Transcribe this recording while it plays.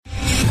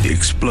The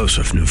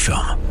explosive new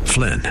film,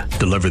 Flynn,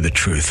 deliver the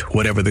truth,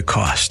 whatever the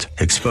cost,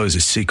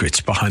 exposes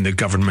secrets behind the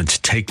government's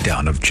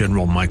takedown of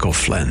General Michael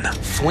Flynn.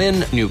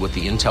 Flynn knew what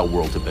the intel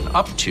world had been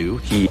up to.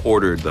 He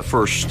ordered the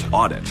first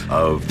audit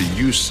of the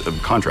use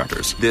of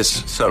contractors.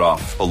 This set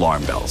off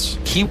alarm bells.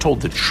 He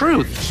told the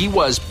truth. He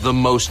was the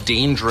most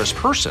dangerous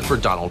person for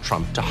Donald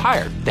Trump to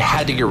hire. They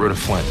had to get rid of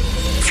Flynn.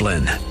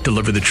 Flynn,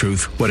 deliver the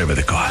truth, whatever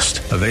the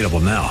cost. Available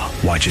now.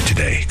 Watch it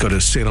today. Go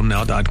to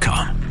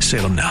salemnow.com.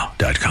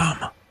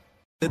 salemnow.com.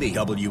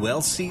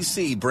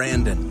 WLCC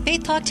Brandon.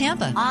 Faith Talk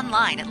Tampa.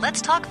 Online at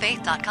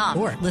letstalkfaith.com.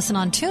 Or listen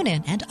on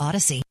TuneIn and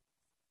Odyssey.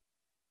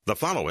 The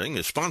following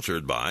is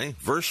sponsored by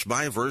Verse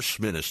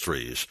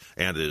Ministries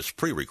and is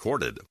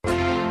pre-recorded.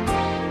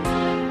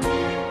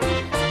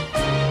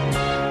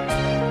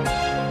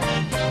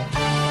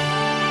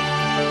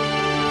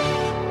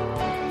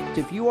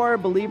 If you are a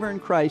believer in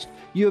Christ,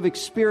 you have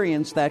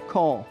experienced that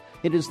call.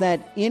 It is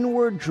that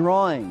inward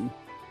drawing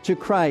to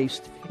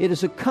Christ. It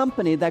is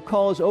accompanied, that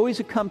call is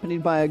always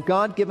accompanied by a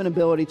God-given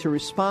ability to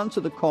respond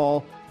to the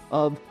call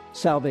of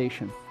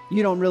salvation.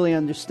 You don't really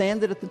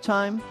understand it at the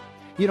time.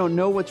 You don't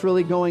know what's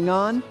really going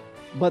on,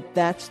 but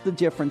that's the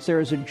difference. There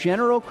is a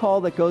general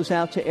call that goes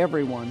out to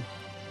everyone.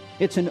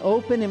 It's an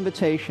open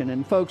invitation,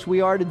 and folks,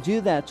 we are to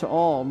do that to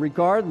all,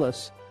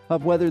 regardless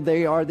of whether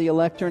they are the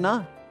elect or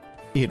not.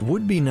 It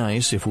would be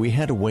nice if we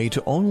had a way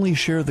to only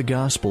share the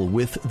gospel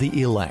with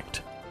the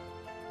elect.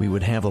 We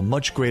would have a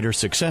much greater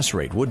success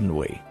rate, wouldn't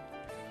we?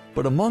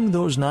 But among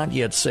those not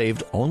yet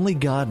saved, only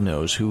God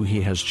knows who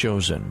He has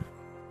chosen.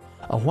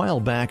 A while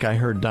back, I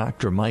heard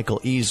Dr. Michael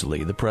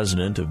Easley, the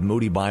president of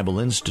Moody Bible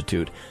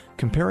Institute,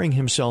 comparing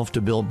himself to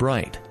Bill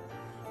Bright.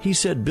 He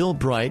said Bill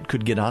Bright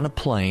could get on a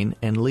plane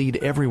and lead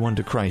everyone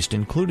to Christ,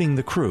 including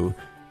the crew,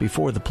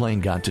 before the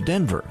plane got to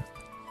Denver.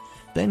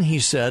 Then he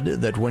said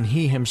that when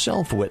he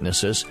himself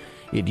witnesses,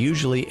 it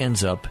usually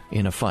ends up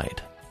in a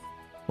fight.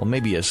 Well,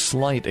 maybe a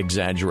slight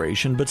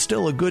exaggeration, but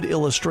still a good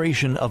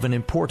illustration of an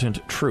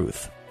important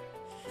truth.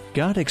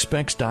 God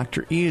expects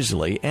Dr.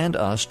 Easley and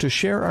us to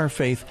share our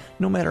faith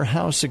no matter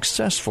how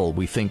successful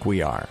we think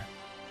we are.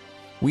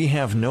 We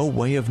have no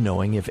way of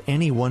knowing if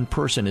any one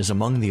person is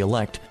among the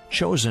elect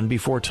chosen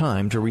before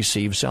time to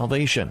receive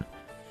salvation.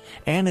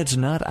 And it's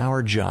not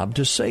our job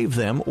to save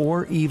them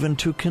or even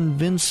to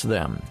convince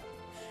them.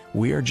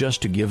 We are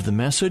just to give the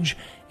message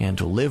and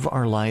to live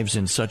our lives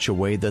in such a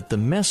way that the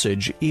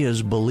message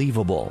is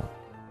believable.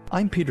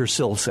 I'm Peter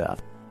Silseth.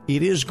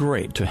 It is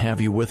great to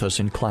have you with us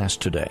in class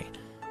today.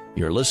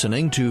 You're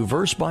listening to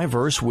Verse by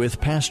Verse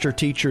with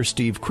Pastor-Teacher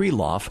Steve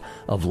Kreloff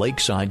of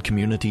Lakeside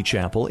Community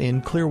Chapel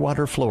in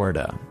Clearwater,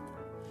 Florida.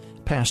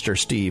 Pastor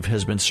Steve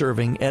has been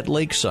serving at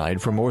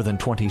Lakeside for more than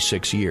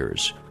 26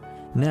 years.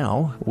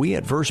 Now, we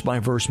at Verse by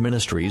Verse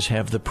Ministries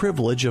have the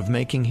privilege of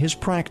making his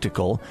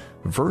practical,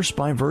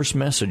 verse-by-verse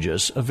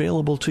messages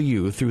available to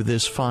you through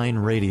this fine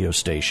radio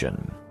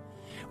station.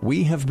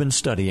 We have been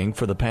studying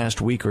for the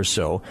past week or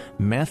so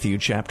Matthew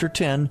chapter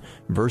 10,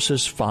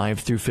 verses 5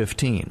 through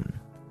 15.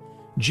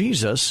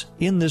 Jesus,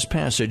 in this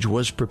passage,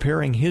 was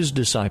preparing his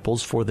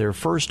disciples for their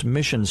first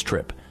missions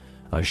trip,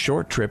 a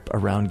short trip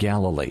around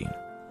Galilee.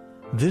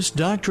 This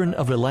doctrine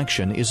of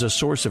election is a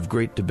source of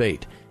great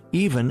debate,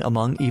 even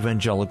among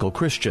evangelical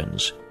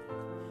Christians.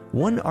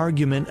 One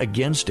argument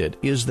against it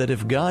is that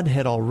if God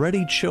had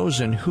already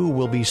chosen who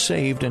will be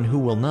saved and who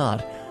will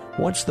not,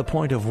 what's the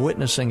point of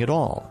witnessing at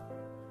all?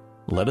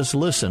 Let us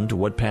listen to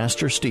what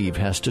Pastor Steve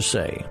has to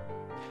say.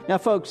 Now,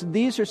 folks,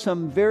 these are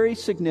some very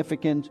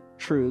significant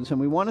truths, and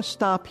we want to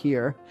stop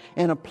here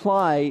and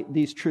apply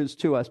these truths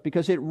to us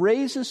because it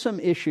raises some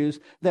issues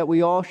that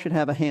we all should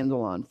have a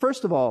handle on.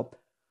 First of all,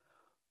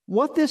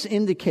 what this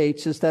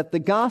indicates is that the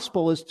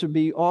gospel is to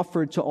be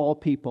offered to all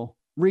people,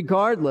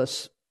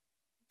 regardless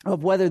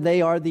of whether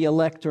they are the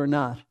elect or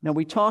not. Now,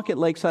 we talk at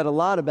Lakeside a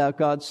lot about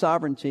God's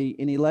sovereignty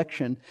in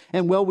election,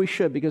 and well, we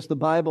should, because the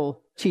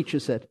Bible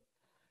teaches it.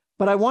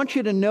 But I want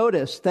you to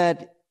notice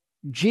that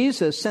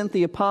Jesus sent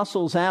the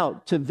apostles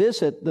out to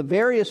visit the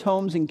various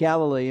homes in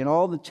Galilee and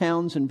all the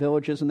towns and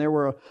villages, and there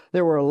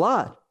were a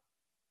lot.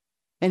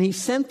 And he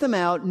sent them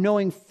out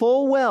knowing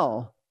full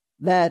well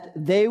that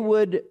they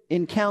would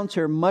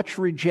encounter much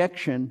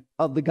rejection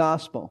of the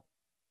gospel.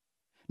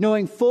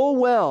 Knowing full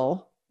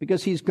well,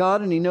 because he's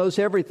God and he knows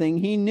everything,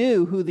 he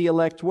knew who the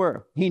elect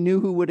were. He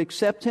knew who would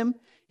accept him.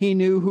 He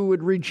knew who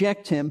would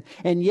reject him.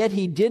 And yet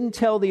he didn't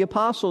tell the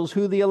apostles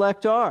who the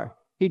elect are.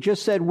 He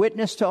just said,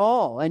 witness to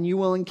all, and you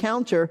will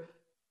encounter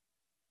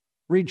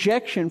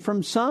rejection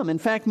from some. In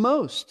fact,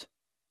 most.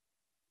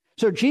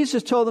 So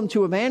Jesus told them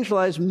to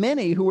evangelize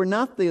many who were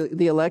not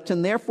the elect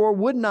and therefore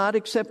would not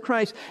accept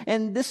Christ.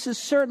 And this is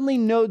certainly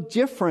no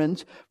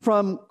different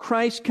from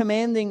Christ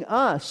commanding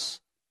us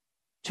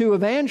to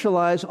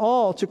evangelize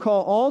all, to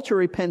call all to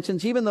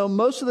repentance, even though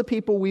most of the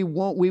people we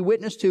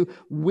witness to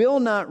will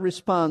not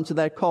respond to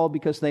that call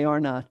because they are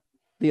not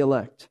the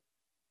elect.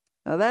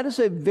 Now that is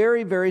a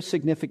very, very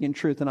significant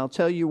truth, and I'll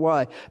tell you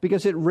why.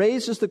 Because it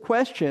raises the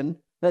question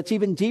that's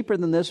even deeper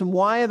than this, and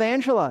why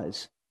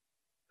evangelize?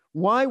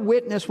 Why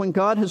witness when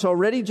God has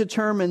already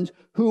determined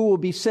who will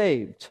be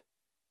saved?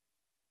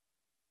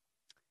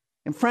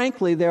 And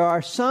frankly, there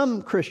are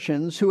some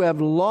Christians who have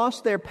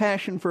lost their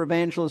passion for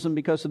evangelism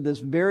because of this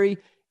very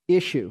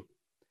issue.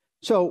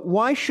 So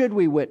why should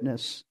we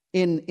witness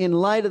in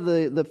light of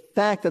the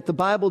fact that the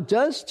Bible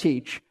does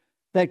teach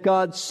that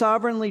God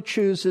sovereignly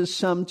chooses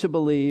some to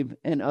believe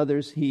and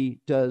others he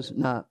does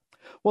not?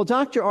 Well,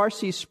 Dr.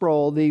 R.C.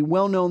 Sproul, the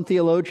well-known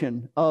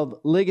theologian of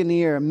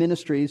Ligonier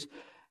Ministries,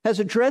 has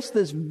addressed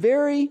this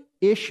very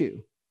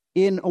issue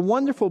in a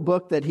wonderful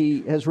book that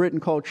he has written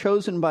called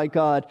Chosen by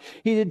God.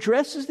 He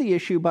addresses the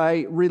issue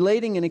by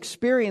relating an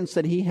experience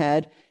that he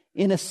had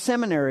in a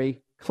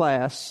seminary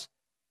class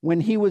when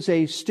he was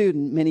a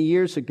student many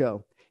years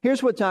ago.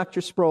 Here's what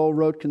Dr. Sproul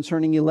wrote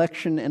concerning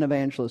election and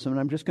evangelism, and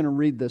I'm just going to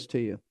read this to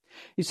you.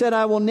 He said,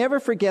 "I will never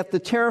forget the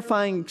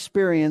terrifying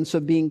experience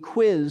of being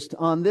quizzed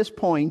on this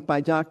point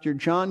by Dr.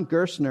 John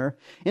Gerstner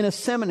in a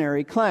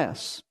seminary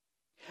class.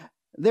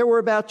 There were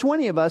about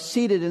 20 of us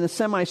seated in a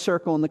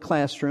semicircle in the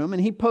classroom,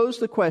 and he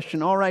posed the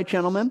question, all right,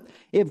 gentlemen,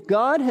 if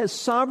God has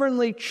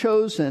sovereignly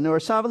chosen or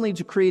sovereignly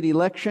decreed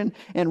election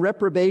and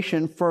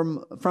reprobation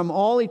from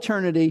all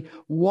eternity,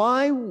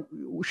 why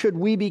should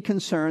we be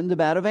concerned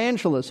about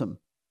evangelism?"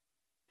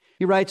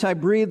 He writes, "I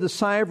breathed a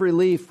sigh of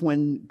relief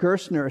when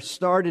Gerstner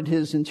started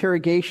his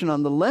interrogation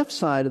on the left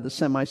side of the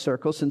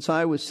semicircle, since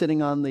I was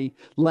sitting on the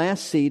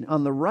last seat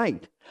on the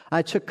right.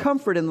 I took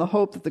comfort in the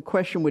hope that the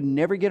question would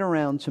never get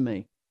around to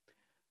me.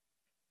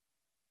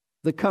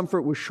 The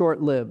comfort was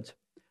short-lived.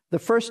 The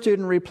first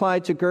student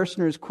replied to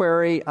Gerstner's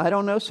query, 'I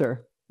don't know,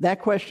 sir.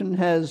 That question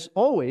has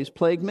always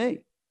plagued me.'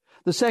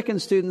 The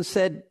second student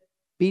said,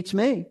 'Beats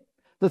me.'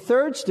 The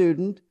third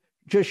student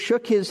just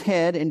shook his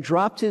head and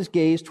dropped his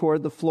gaze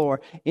toward the floor.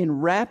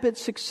 In rapid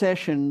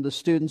succession, the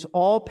students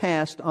all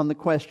passed on the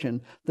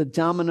question. The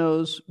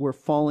dominoes were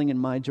falling in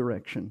my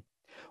direction.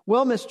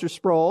 'Well, Mr.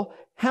 Sproul,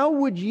 how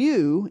would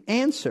you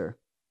answer?'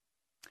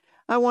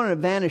 I wanted to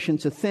vanish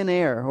into thin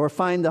air or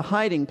find a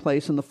hiding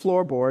place in the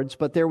floorboards,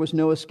 but there was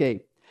no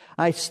escape.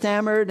 I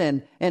stammered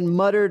and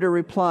muttered a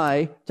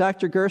reply.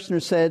 Dr.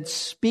 Gerstner said,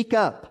 'Speak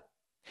up.'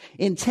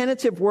 In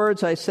tentative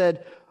words, I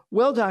said,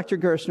 'Well, Dr.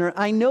 Gerstner,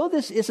 I know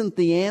this isn't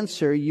the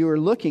answer you're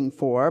looking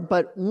for,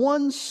 but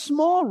one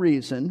small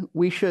reason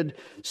we should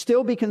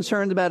still be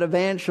concerned about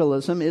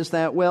evangelism is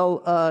that,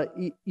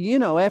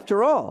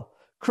 after all,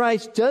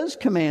 Christ does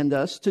command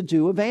us to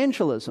do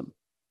evangelism.'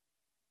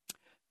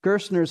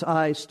 Gerstner's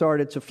eyes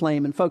started to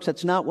flame. And folks,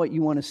 that's not what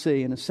you want to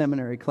see in a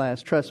seminary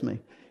class. Trust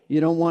me.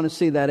 You don't want to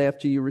see that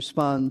after you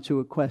respond to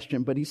a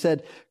question. But he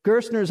said,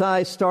 Gerstner's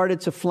eyes started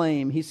to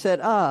flame. He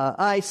said,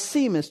 I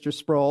see, Mr.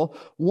 Sproul.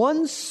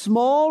 One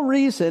small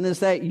reason is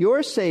that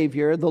your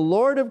Savior, the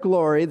Lord of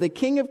glory, the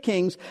King of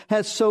kings,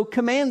 has so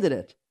commanded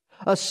it.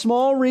 A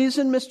small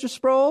reason, Mr.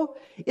 Sproul?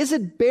 Is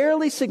it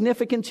barely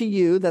significant to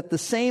you that the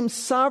same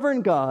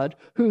sovereign God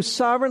who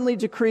sovereignly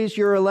decrees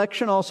your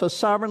election also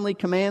sovereignly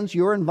commands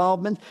your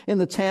involvement in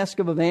the task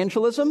of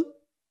evangelism?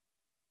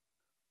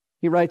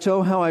 He writes,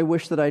 oh, how I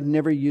wish that I'd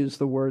never used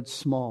the word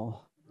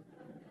small.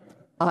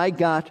 I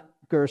got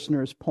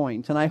Gerstner's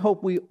point, and I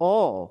hope we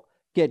all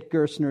get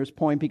Gerstner's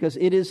point because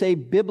it is a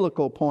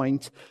biblical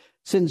point,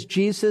 since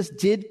Jesus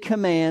did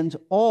command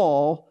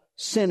all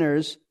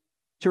sinners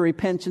to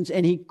repentance,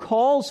 and he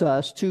calls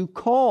us to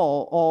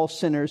call all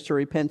sinners to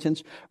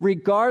repentance,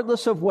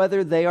 regardless of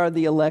whether they are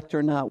the elect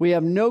or not. We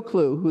have no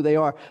clue who they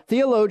are.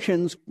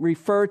 Theologians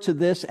refer to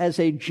this as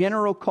a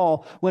general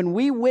call. When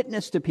we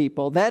witness to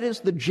people, that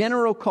is the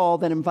general call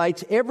that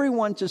invites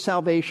everyone to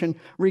salvation,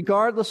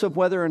 regardless of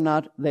whether or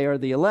not they are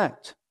the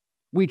elect.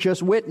 We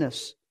just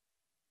witness.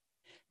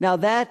 Now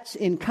that's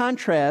in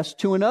contrast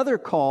to another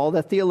call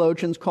that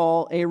theologians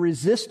call an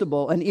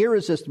irresistible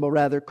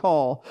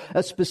call,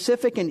 a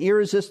specific and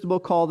irresistible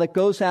call that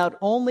goes out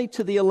only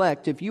to the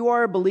elect. If you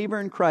are a believer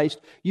in Christ,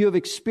 you have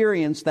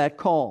experienced that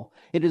call.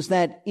 It is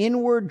that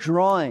inward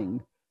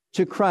drawing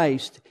to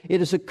Christ.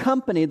 It is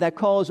accompanied, that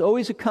call is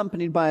always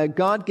accompanied by a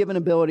God-given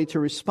ability to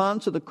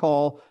respond to the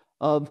call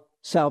of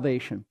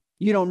salvation.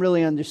 You don't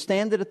really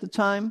understand it at the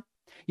time.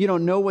 You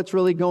don't know what's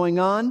really going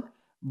on.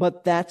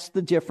 But that's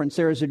the difference.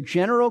 There is a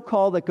general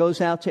call that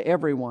goes out to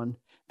everyone.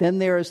 Then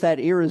there is that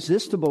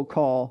irresistible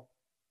call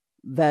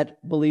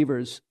that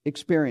believers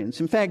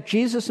experience. In fact,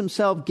 Jesus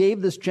himself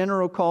gave this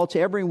general call to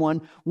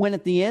everyone when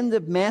at the end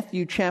of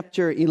Matthew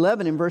chapter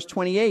 11 in verse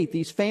 28,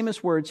 these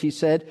famous words he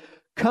said,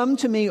 "Come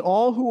to me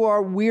all who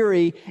are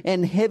weary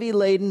and heavy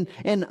laden,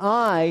 and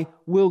I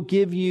will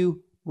give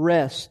you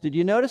rest." Did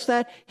you notice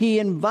that? He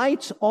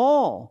invites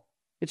all.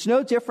 It's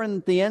no different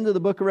at the end of the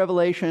book of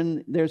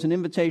Revelation. There's an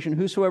invitation,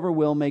 whosoever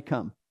will may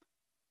come.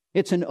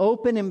 It's an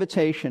open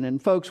invitation.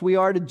 And folks, we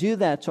are to do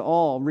that to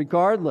all,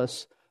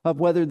 regardless of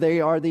whether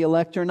they are the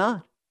elect or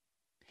not.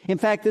 In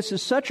fact, this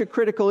is such a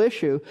critical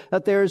issue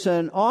that there's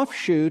an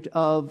offshoot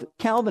of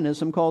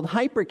Calvinism called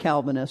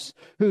hyper-Calvinists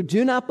who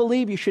do not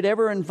believe you should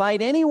ever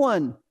invite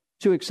anyone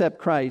to accept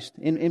Christ.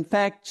 In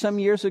fact, some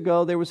years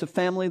ago, there was a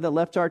family that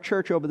left our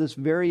church over this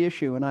very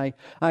issue. And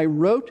I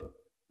wrote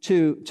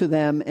to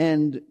them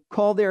and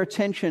call their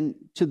attention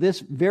to this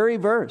very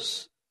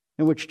verse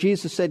in which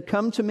Jesus said,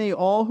 "Come to me,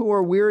 all who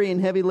are weary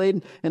and heavy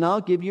laden, and I'll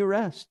give you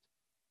rest."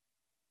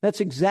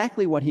 That's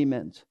exactly what he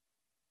meant.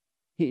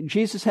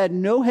 Jesus had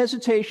no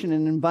hesitation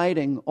in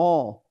inviting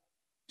all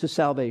to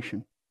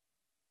salvation.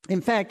 In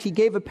fact, he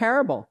gave a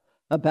parable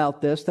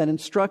about this that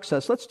instructs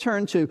us. Let's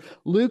turn to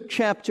Luke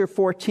chapter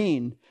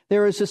 14.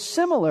 There is a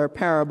similar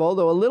parable,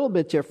 though a little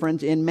bit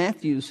different, in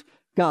Matthew's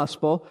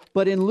gospel,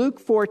 but in Luke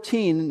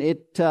 14,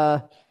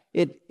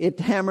 it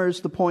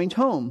hammers the point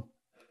home.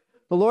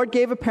 The Lord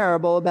gave a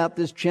parable about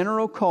this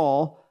general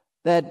call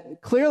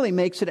that clearly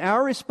makes it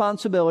our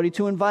responsibility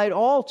to invite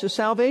all to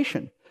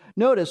salvation.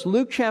 Notice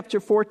Luke chapter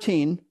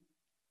 14,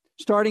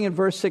 starting at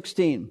verse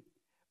 16.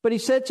 But he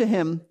said to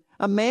him,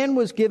 a man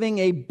was giving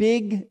a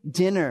big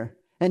dinner,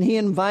 and he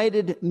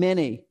invited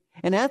many.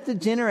 And at the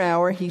dinner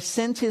hour, he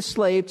sent his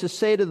slave to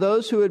say to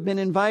those who had been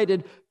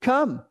invited,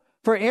 come,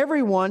 for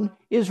everyone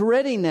is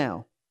ready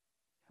now.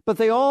 But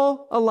they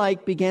all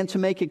alike began to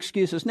make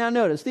excuses. Now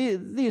notice,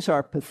 these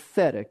are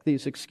pathetic,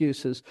 these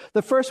excuses.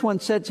 The first one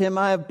said to him,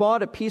 I have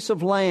bought a piece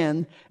of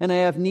land, and I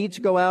have need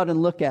to go out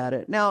and look at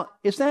it. Now,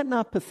 is that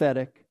not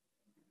pathetic?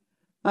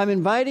 I'm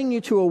inviting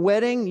you to a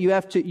wedding.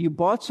 You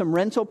bought some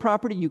rental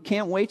property. You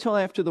can't wait till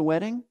after the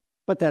wedding.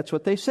 But that's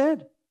what they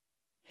said.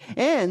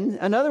 And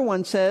another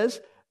one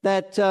says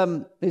that,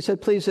 they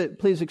said, please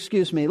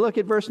excuse me. Look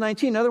at verse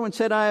 19. Another one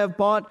said, I have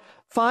bought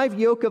 5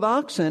 yoke of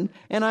oxen,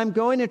 and I'm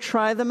going to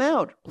try them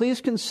out. Please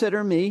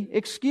consider me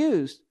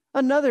excused.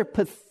 Another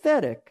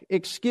pathetic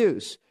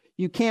excuse.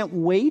 You can't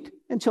wait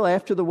until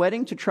after the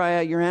wedding to try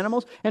out your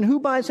animals. And who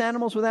buys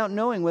animals without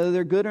knowing whether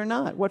they're good or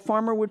not? What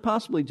farmer would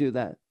possibly do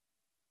that?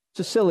 It's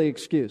a silly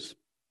excuse.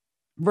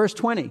 Verse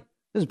 20.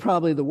 This is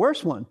probably the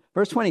worst one.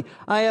 Verse 20.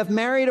 I have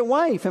married a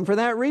wife, and for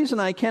that reason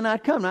I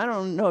cannot come. I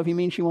don't know if he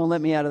means she won't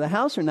let me out of the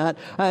house or not.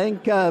 I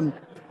think,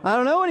 I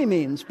don't know what he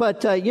means.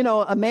 But,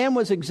 a man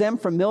was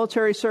exempt from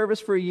military service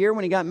for a year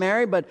when he got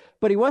married, but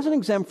he wasn't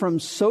exempt from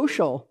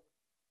social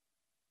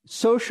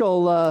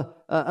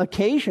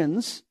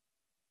occasions.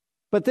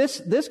 But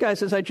this guy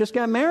says, I just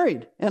got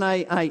married, and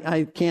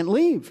I can't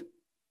leave.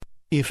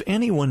 If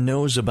anyone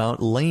knows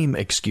about lame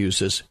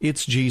excuses,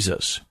 it's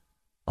Jesus.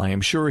 I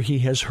am sure he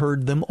has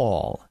heard them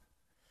all.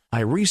 I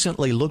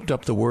recently looked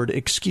up the word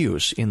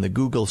excuse in the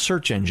Google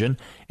search engine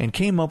and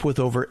came up with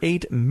over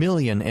 8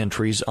 million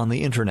entries on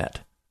the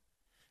internet.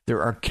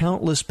 There are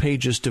countless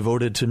pages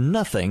devoted to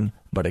nothing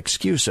but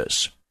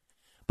excuses.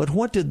 But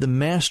what did the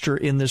master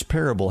in this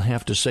parable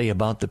have to say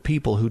about the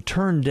people who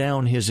turned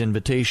down his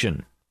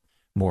invitation?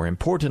 More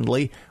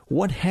importantly,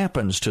 what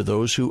happens to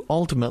those who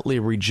ultimately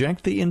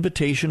reject the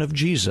invitation of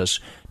Jesus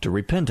to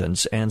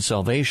repentance and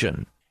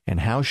salvation?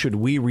 And how should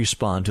we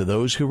respond to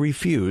those who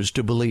refuse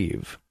to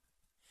believe?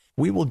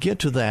 We will get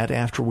to that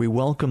after we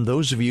welcome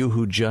those of you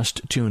who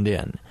just tuned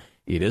in.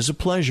 It is a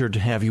pleasure to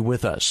have you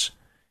with us.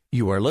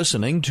 You are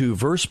listening to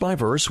Verse by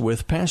Verse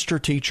with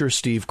Pastor-Teacher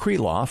Steve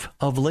Kreloff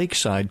of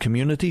Lakeside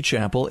Community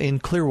Chapel in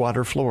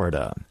Clearwater,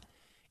 Florida.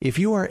 If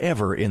you are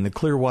ever in the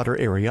Clearwater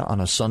area on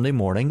a Sunday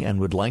morning and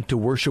would like to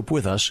worship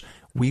with us,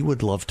 we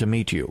would love to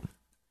meet you.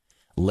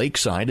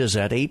 Lakeside is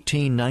at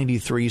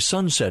 1893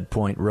 Sunset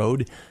Point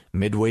Road,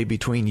 midway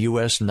between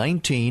US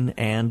 19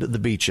 and the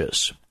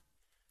beaches.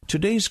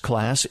 Today's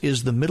class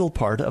is the middle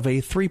part of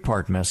a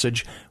 3-part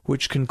message,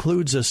 which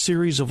concludes a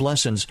series of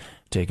lessons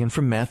taken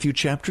from Matthew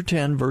chapter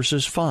 10,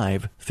 verses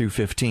 5 through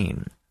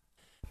 15.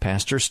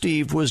 Pastor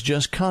Steve was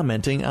just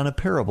commenting on a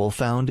parable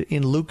found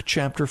in Luke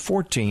chapter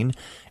 14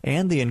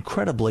 and the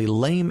incredibly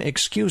lame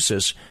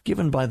excuses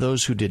given by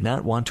those who did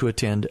not want to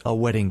attend a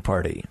wedding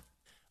party.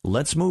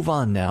 Let's move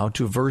on now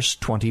to verse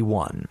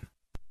 21.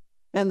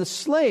 And the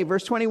slave,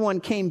 verse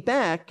 21, came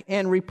back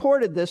and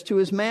reported this to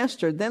his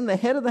master. Then the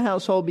head of the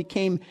household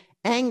became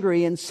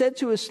angry and said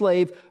to his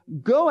slave,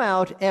 go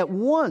out at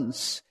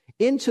once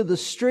into the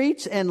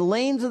streets and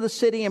lanes of the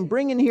city and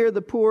bring in here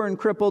the poor and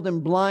crippled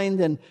and blind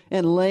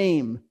and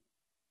lame.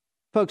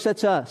 Folks,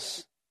 that's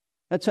us.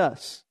 That's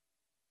us.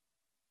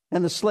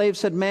 And the slave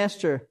said,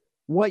 Master,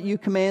 what you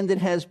commanded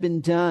has been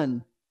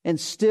done, and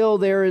still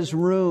there is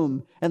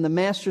room. And the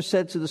master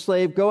said to the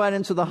slave, go out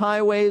into the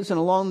highways and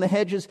along the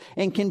hedges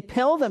and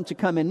compel them to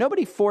come in.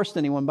 Nobody forced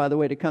anyone, by the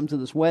way, to come to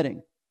this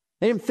wedding.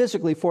 They didn't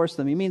physically force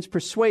them. He means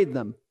persuade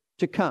them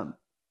to come.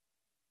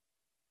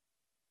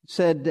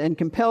 Said, and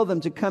compel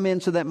them to come in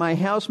so that my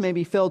house may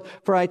be filled.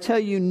 For I tell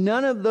you,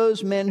 none of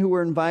those men who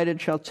were invited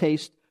shall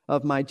taste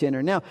of my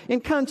dinner. Now,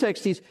 in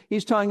context,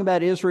 he's talking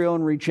about Israel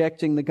and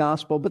rejecting the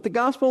gospel. But the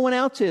gospel went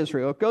out to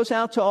Israel. It goes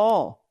out to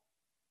all.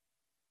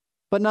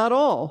 But not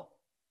all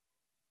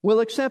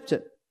will accept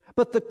it.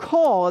 But the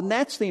call, and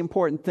that's the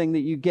important thing that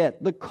you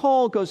get, the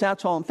call goes out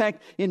to all. In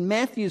fact, in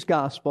Matthew's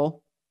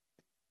gospel,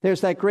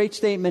 there's that great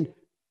statement,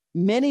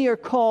 many are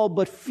called,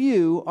 but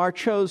few are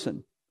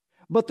chosen.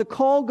 But the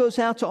call goes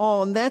out to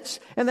all, and that's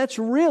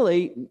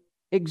really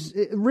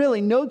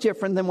no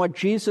different than what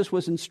Jesus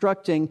was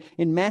instructing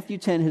in Matthew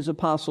 10 his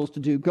apostles to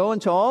do. Go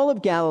into all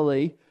of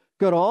Galilee,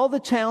 go to all the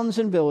towns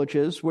and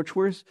villages, which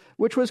was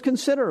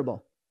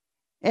considerable,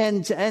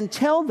 and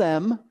tell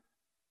them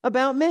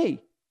about me.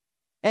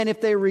 And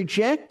if they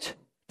reject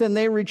then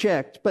they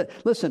reject. But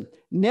listen,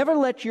 never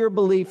let your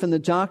belief in the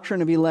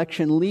doctrine of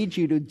election lead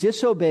you to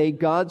disobey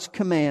God's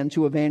command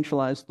to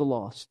evangelize the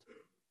lost.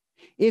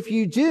 If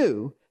you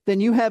do, then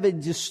you have a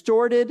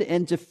distorted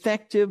and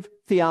defective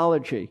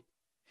theology.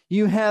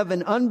 You have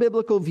an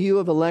unbiblical view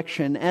of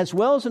election as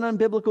well as an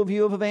unbiblical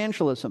view of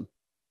evangelism.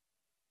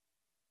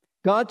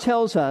 God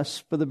tells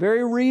us, for the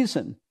very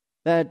reason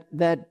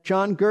that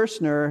John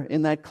Gerstner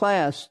in that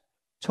class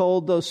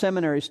told those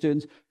seminary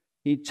students,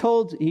 he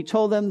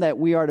told them that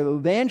we are to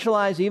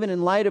evangelize even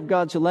in light of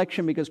God's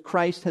election because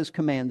Christ has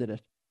commanded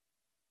it.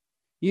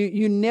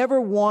 You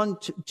never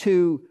want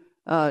to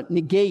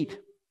negate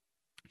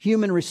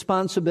human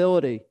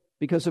responsibility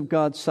because of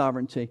God's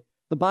sovereignty.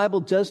 The Bible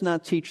does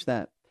not teach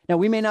that. Now,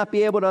 we may not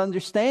be able to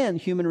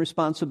understand human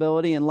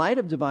responsibility in light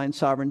of divine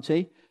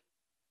sovereignty,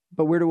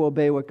 but we're to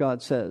obey what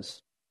God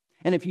says.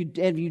 And if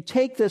you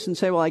take this and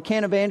say, well, I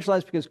can't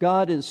evangelize because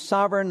God is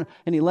sovereign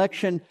in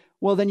election,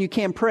 well, then you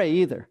can't pray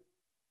either.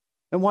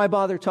 And why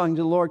bother talking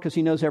to the Lord? Because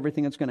He knows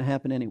everything that's going to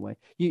happen anyway.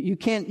 You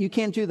can't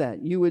do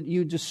that.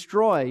 You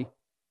destroy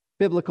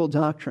biblical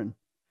doctrine.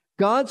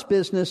 God's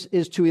business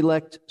is to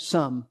elect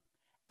some.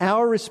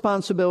 Our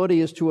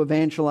responsibility is to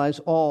evangelize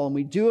all, and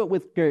we do it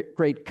with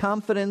great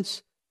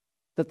confidence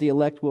that the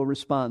elect will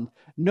respond.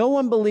 No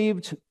one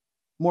believed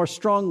more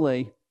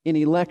strongly in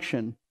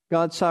election,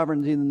 God's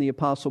sovereignty, than the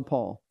Apostle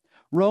Paul.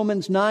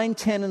 Romans 9,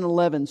 10, and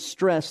 11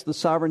 stress the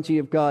sovereignty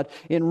of God.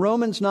 In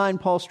Romans 9,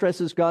 Paul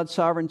stresses God's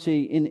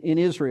sovereignty in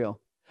Israel.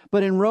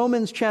 But in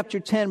Romans chapter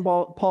 10,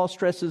 Paul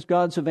stresses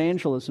God's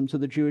evangelism to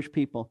the Jewish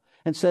people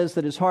and says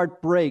that his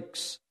heart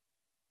breaks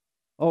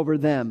over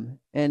them.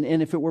 And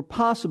if it were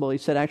possible, he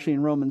said actually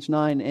in Romans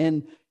 9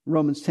 and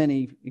Romans 10,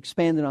 he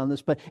expanded on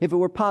this, but if it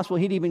were possible,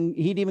 he'd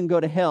even go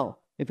to hell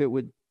if it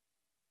would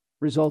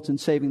result in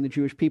saving the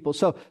Jewish people.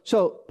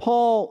 So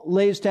Paul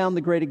lays down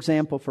the great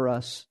example for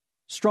us.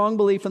 Strong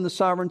belief in the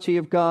sovereignty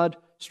of God,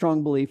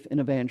 strong belief in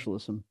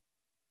evangelism.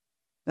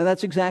 Now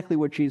that's exactly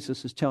what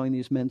Jesus is telling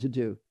these men to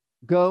do.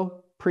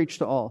 Go, preach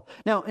to all.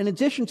 Now, in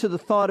addition to the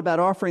thought about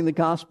offering the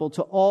gospel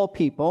to all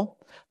people,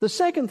 the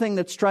second thing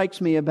that strikes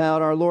me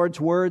about our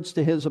Lord's words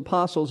to His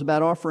apostles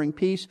about offering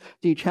peace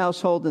to each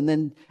household and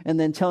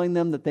then telling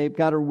them that they've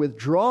got to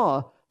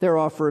withdraw their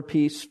offer of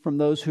peace from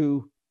those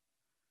who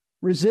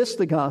resist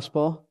the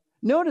gospel.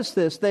 Notice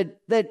this,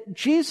 that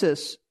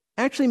Jesus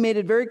actually made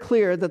it very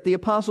clear that the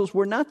apostles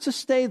were not to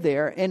stay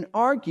there and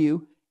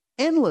argue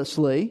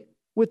endlessly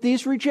with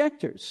these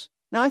rejectors.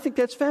 Now, I think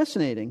that's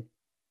fascinating.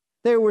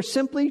 They were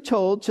simply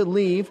told to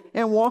leave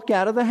and walk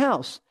out of the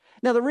house.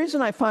 Now, the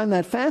reason I find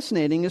that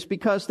fascinating is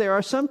because there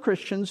are some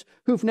Christians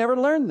who've never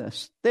learned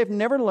this. They've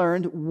never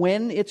learned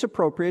when it's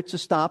appropriate to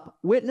stop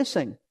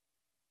witnessing,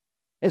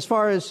 as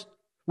far as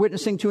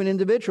witnessing to an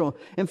individual.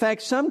 In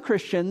fact, some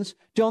Christians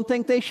don't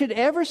think they should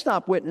ever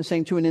stop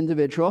witnessing to an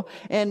individual.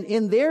 And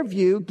in their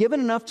view, given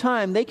enough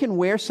time, they can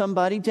wear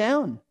somebody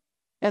down.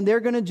 And they're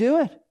going to do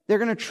it. They're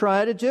going to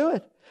try to do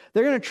it.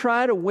 They're going to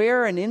try to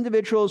wear an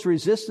individual's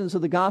resistance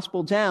of the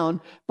gospel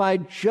down by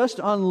just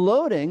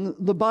unloading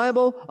the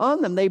Bible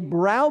on them. They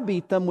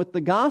browbeat them with the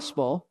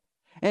gospel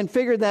and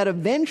figure that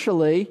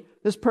eventually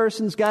this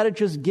person's got to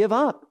just give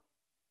up.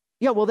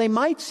 Yeah, well, they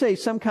might say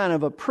some kind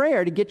of a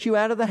prayer to get you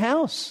out of the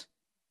house.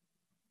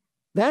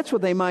 That's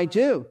what they might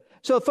do.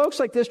 So folks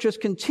like this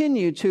just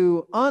continue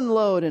to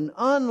unload and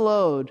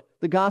unload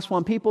the gospel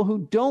on people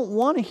who don't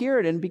want to hear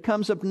it, and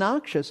becomes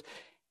obnoxious.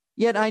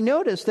 Yet I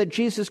notice that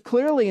Jesus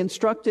clearly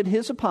instructed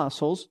His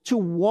apostles to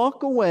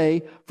walk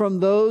away from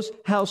those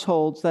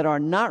households that are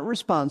not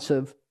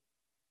responsive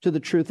to the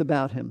truth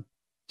about Him.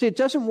 See, it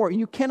doesn't work.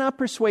 You cannot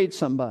persuade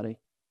somebody.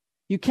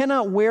 You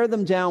cannot wear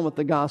them down with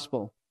the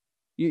gospel.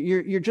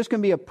 You're just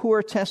going to be a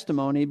poor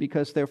testimony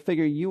because they'll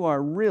figure you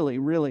are really,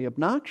 really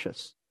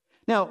obnoxious.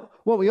 Now,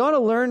 what we ought to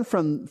learn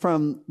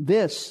from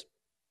this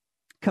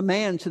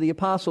command to the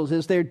apostles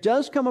is there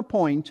does come a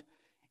point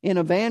in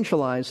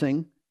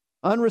evangelizing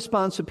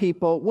unresponsive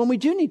people when we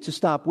do need to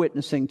stop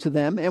witnessing to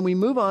them and we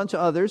move on to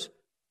others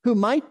who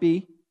might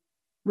be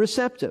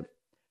receptive.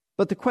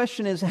 But the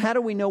question is, how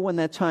do we know when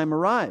that time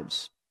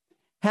arrives?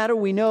 How do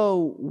we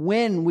know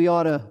when we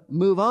ought to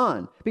move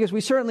on? Because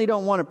we certainly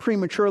don't want to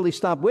prematurely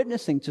stop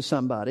witnessing to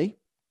somebody.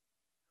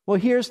 Well,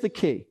 here's the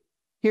key.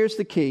 Here's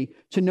the key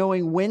to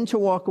knowing when to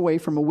walk away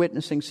from a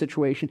witnessing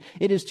situation.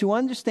 It is to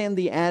understand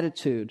the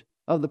attitude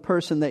of the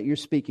person that you're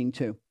speaking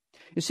to.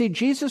 You see,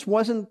 Jesus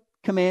wasn't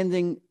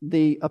commanding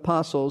the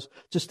apostles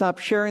to stop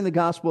sharing the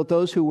gospel with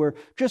those who were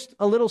just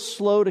a little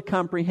slow to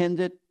comprehend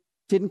it,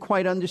 didn't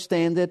quite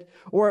understand it,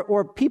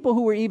 or people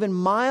who were even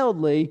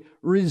mildly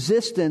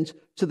resistant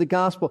to the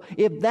gospel.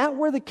 If that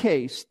were the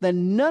case,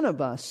 then none of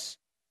us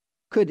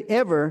could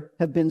ever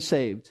have been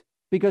saved,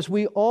 because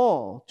we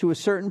all, to a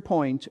certain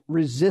point,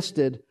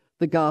 resisted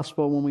the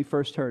gospel when we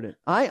first heard it.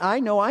 I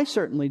know I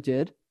certainly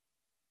did.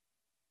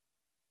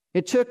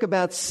 It took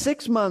about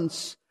 6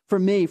 months for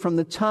me from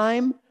the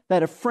time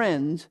that a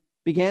friend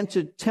began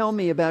to tell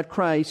me about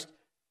Christ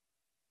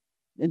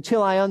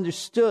until I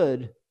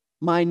understood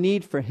my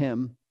need for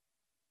Him.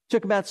 It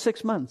took about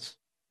 6 months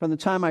from the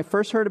time I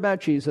first heard about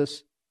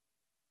Jesus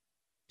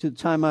to the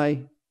time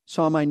I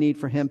saw my need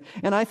for him.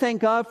 And I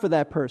thank God for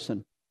that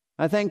person.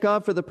 I thank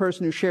God for the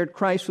person who shared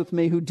Christ with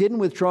me, who didn't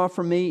withdraw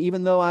from me,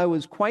 even though I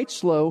was quite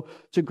slow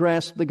to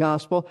grasp the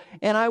gospel,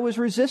 and I was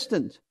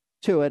resistant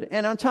to it.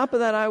 And on top of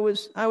that, I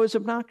was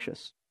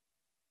obnoxious.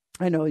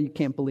 I know you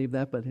can't believe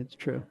that, but it's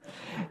true.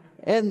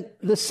 And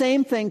the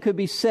same thing could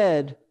be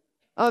said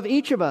of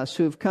each of us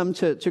who've come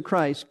to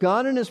Christ.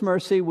 God in his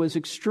mercy was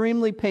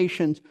extremely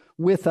patient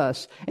with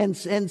us and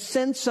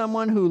sent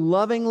someone who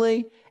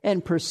lovingly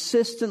and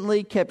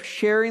persistently kept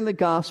sharing the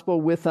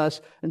gospel with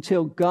us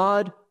until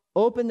God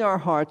opened our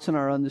hearts and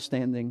our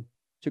understanding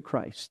to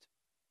Christ.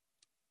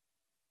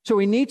 So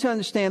we need to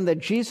understand that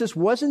Jesus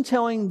wasn't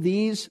telling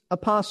these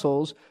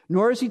apostles,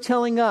 nor is he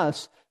telling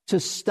us, to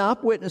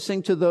stop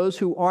witnessing to those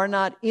who are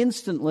not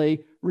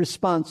instantly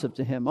responsive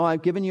to him. Oh,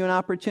 I've given you an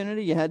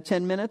opportunity. You had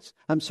 10 minutes.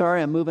 I'm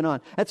sorry, I'm moving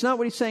on. That's not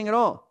what he's saying at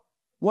all.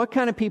 What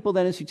kind of people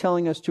then is he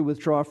telling us to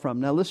withdraw from?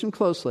 Now listen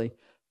closely.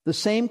 The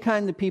same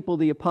kind of people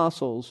the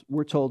apostles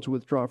were told to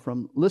withdraw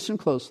from. Listen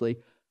closely.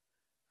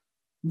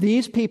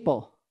 These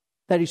people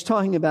that he's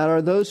talking about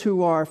are those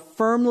who are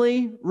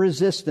firmly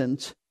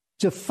resistant,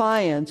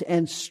 defiant,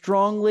 and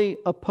strongly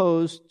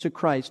opposed to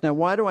Christ. Now,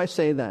 why do I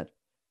say that?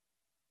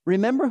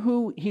 Remember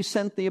who he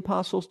sent the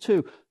apostles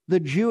to?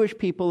 The Jewish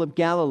people of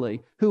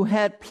Galilee, who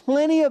had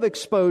plenty of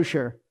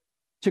exposure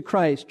to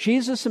Christ.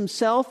 Jesus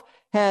himself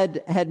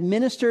had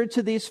ministered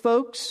to these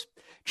folks.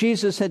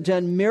 Jesus had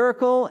done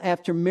miracle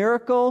after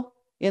miracle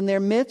in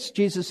their midst.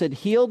 Jesus had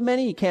healed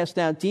many. He cast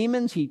out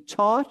demons. He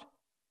taught.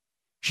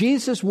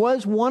 Jesus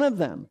was one of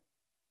them,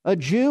 a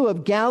Jew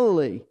of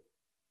Galilee.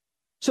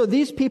 So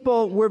these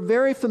people were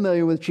very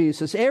familiar with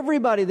Jesus.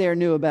 Everybody there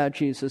knew about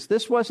Jesus.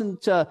 These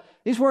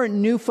weren't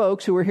new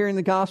folks who were hearing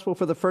the gospel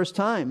for the first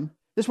time.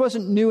 This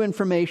wasn't new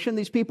information.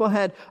 These people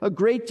had a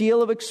great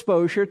deal of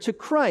exposure to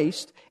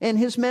Christ and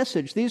his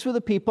message. These were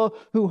the people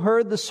who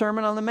heard the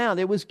Sermon on the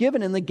Mount. It was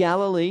given in the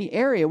Galilee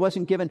area. It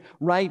wasn't given it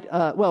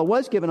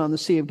was given on the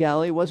Sea of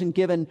Galilee. It wasn't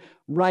given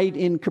right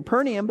in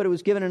Capernaum, but it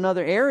was given in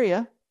another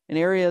area. An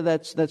area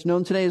that's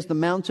known today as the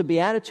Mount of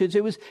Beatitudes.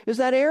 It was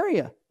that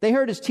area. They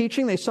heard his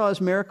teaching. They saw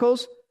his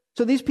miracles.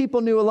 So these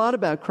people knew a lot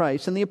about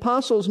Christ, and the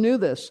apostles knew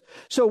this.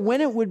 So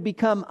when it would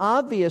become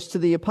obvious to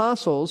the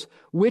apostles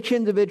which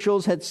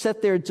individuals had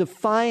set their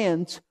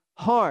defiant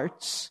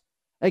hearts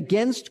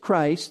against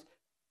Christ,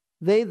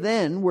 they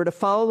then were to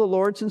follow the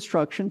Lord's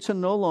instruction to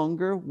no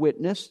longer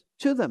witness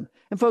to them.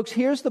 And folks,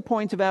 here's the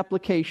point of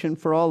application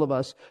for all of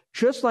us.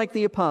 Just like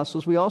the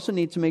apostles, we also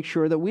need to make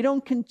sure that we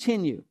don't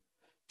continue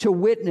to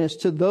witness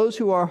to those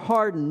who are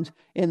hardened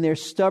in their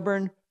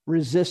stubborn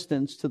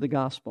resistance to the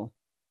gospel.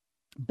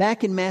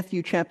 Back in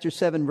Matthew chapter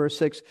 7, verse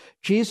 6,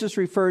 Jesus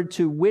referred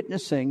to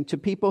witnessing to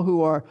people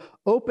who are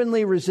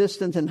openly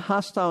resistant and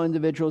hostile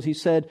individuals. He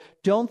said,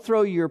 don't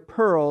throw your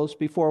pearls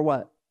before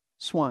what?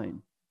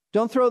 Swine.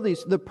 Don't throw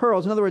the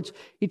pearls. In other words,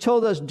 he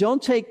told us,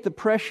 don't take the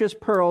precious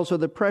pearls or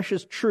the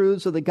precious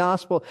truths of the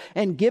gospel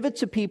and give it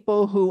to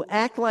people who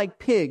act like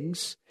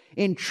pigs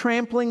in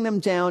trampling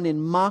them down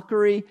in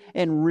mockery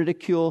and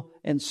ridicule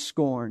and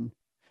scorn.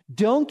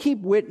 Don't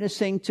keep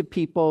witnessing to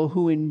people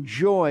who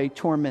enjoy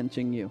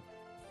tormenting you,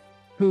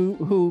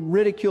 who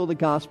ridicule the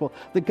gospel.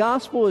 The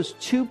gospel is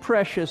too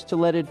precious to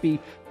let it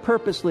be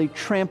purposely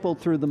trampled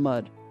through the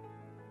mud.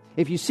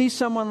 If you see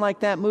someone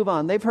like that, move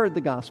on. They've heard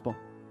the gospel.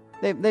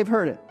 They've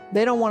heard it.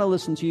 They don't want to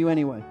listen to you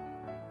anyway.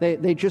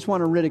 They just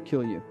want to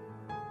ridicule you.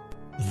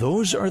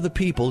 Those are the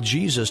people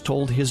Jesus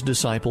told his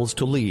disciples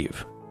to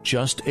leave.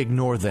 Just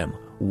ignore them,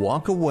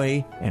 walk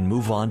away, and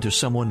move on to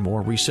someone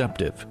more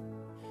receptive.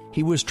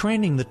 He was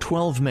training the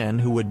 12 men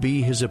who would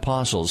be his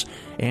apostles,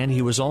 and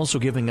he was also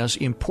giving us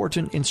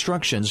important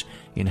instructions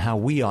in how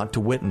we ought to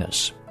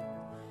witness.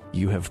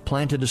 You have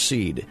planted a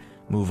seed.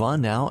 Move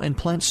on now and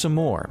plant some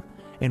more,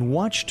 and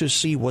watch to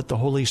see what the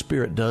Holy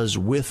Spirit does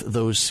with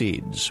those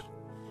seeds.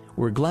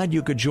 We're glad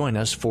you could join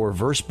us for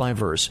Verse by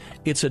Verse.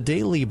 It's a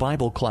daily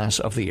Bible class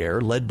of the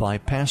air led by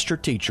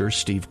pastor-teacher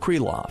Steve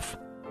Kreloff.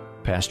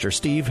 Pastor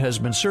Steve has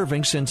been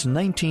serving since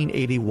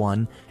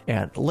 1981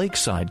 at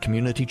Lakeside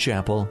Community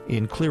Chapel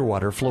in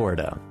Clearwater,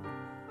 Florida.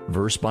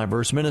 Verse by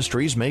Verse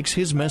Ministries makes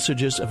his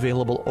messages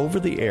available over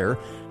the air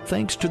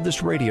thanks to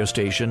this radio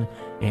station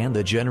and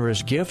the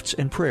generous gifts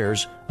and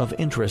prayers of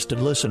interested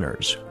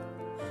listeners.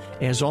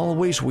 As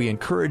always, we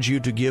encourage you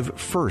to give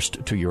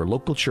first to your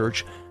local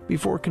church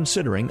before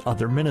considering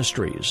other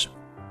ministries.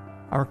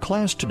 Our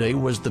class today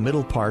was the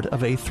middle part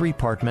of a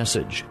 3-part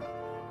message.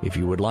 If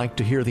you would like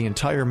to hear the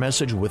entire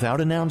message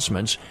without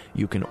announcements,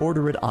 you can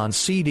order it on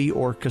CD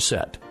or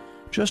cassette.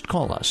 Just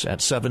call us at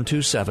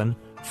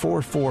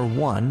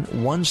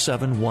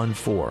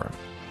 727-441-1714.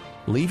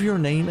 Leave your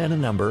name and a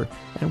number,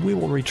 and we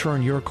will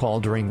return your call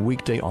during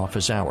weekday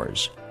office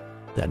hours.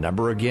 That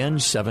number again,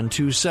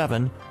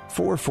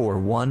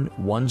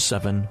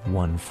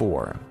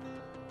 727-441-1714.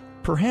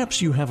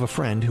 Perhaps you have a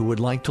friend who would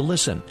like to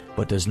listen,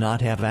 but does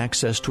not have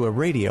access to a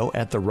radio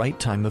at the right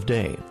time of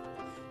day.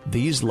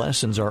 These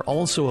lessons are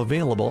also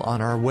available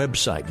on our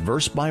website,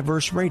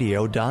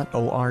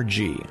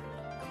 versebyverseradio.org.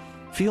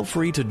 Feel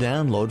free to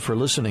download for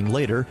listening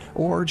later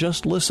or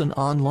just listen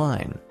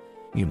online.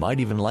 You might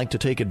even like to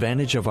take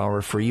advantage of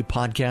our free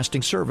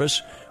podcasting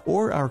service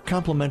or our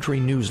complimentary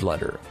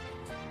newsletter.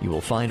 You will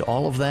find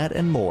all of that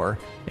and more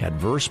at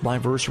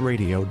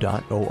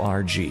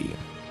versebyverseradio.org.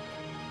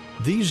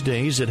 These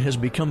days it has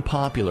become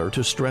popular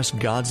to stress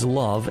God's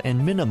love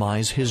and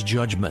minimize His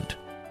judgment.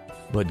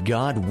 But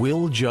God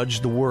will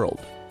judge the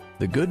world.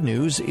 The good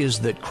news is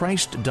that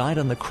Christ died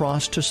on the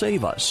cross to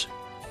save us.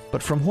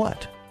 But from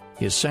what?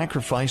 His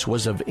sacrifice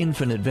was of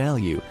infinite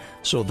value,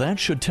 so that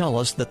should tell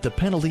us that the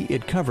penalty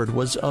it covered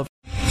was of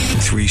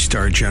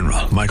 3-star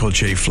General Michael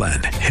J.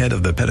 Flynn, head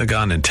of the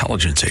Pentagon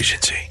Intelligence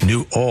Agency,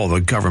 knew all the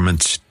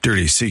government's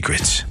dirty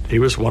secrets. He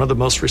was one of the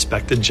most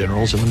respected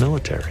generals in the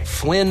military.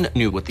 Flynn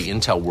knew what the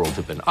intel world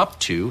had been up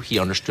to. He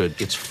understood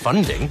its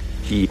funding.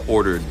 He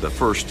ordered the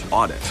first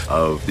audit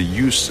of the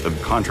use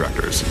of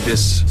contractors.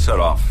 This set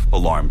off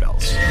alarm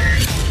bells.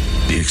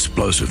 The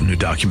explosive new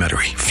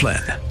documentary,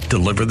 Flynn,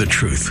 Deliver the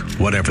Truth,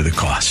 Whatever the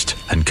Cost,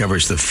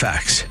 uncovers the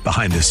facts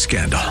behind this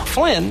scandal.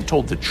 Flynn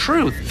told the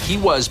truth. He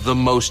was the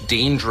most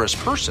dangerous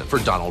person for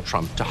Donald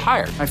Trump to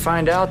hire. I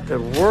find out the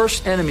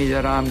worst enemy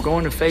that I'm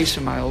going to face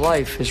in my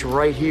life is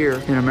right here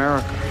in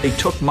America. They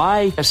took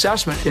my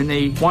assessment and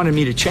they wanted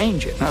me to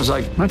change it. And I was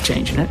like, I'm not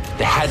changing it.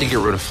 They had to get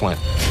rid of Flynn.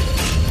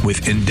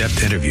 With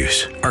in-depth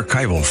interviews,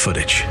 archival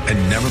footage,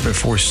 and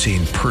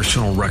never-before-seen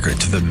personal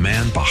records of the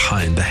man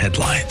behind the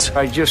headlines.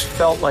 I just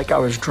felt like I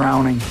was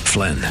drowning.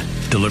 Flynn,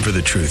 Deliver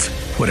the Truth,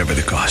 Whatever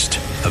the Cost.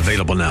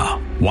 Available now.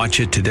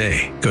 Watch it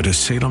today. Go to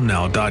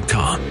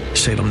salemnow.com.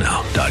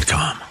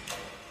 salemnow.com.